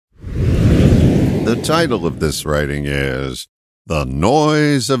title of this writing is The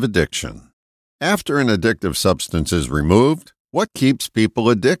Noise of Addiction. After an addictive substance is removed, what keeps people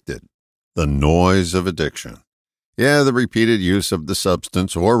addicted? The noise of addiction. Yeah, the repeated use of the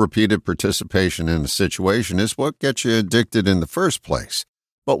substance or repeated participation in a situation is what gets you addicted in the first place.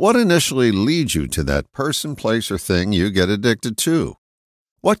 But what initially leads you to that person, place, or thing you get addicted to?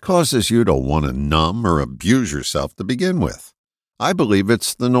 What causes you to want to numb or abuse yourself to begin with? I believe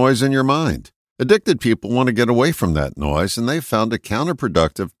it's the noise in your mind. Addicted people want to get away from that noise, and they've found a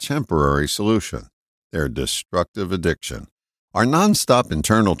counterproductive temporary solution: their destructive addiction. Our nonstop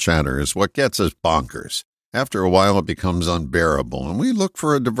internal chatter is what gets us bonkers. After a while, it becomes unbearable, and we look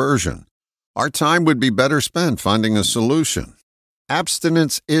for a diversion. Our time would be better spent finding a solution.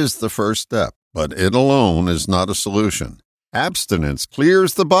 Abstinence is the first step, but it alone is not a solution. Abstinence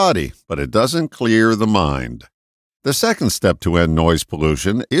clears the body, but it doesn't clear the mind. The second step to end noise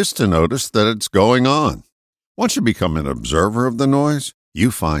pollution is to notice that it's going on. Once you become an observer of the noise, you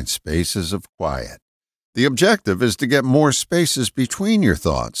find spaces of quiet. The objective is to get more spaces between your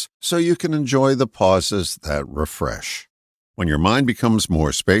thoughts so you can enjoy the pauses that refresh. When your mind becomes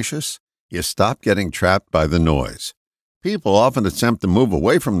more spacious, you stop getting trapped by the noise. People often attempt to move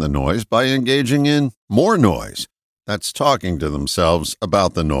away from the noise by engaging in more noise. That's talking to themselves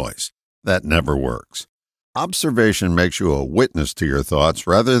about the noise. That never works. Observation makes you a witness to your thoughts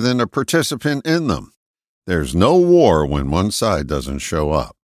rather than a participant in them. There's no war when one side doesn't show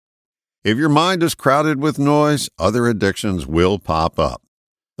up. If your mind is crowded with noise, other addictions will pop up.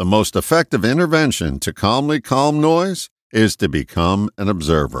 The most effective intervention to calmly calm noise is to become an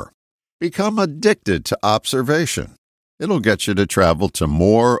observer. Become addicted to observation. It'll get you to travel to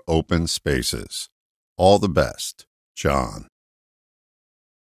more open spaces. All the best, John.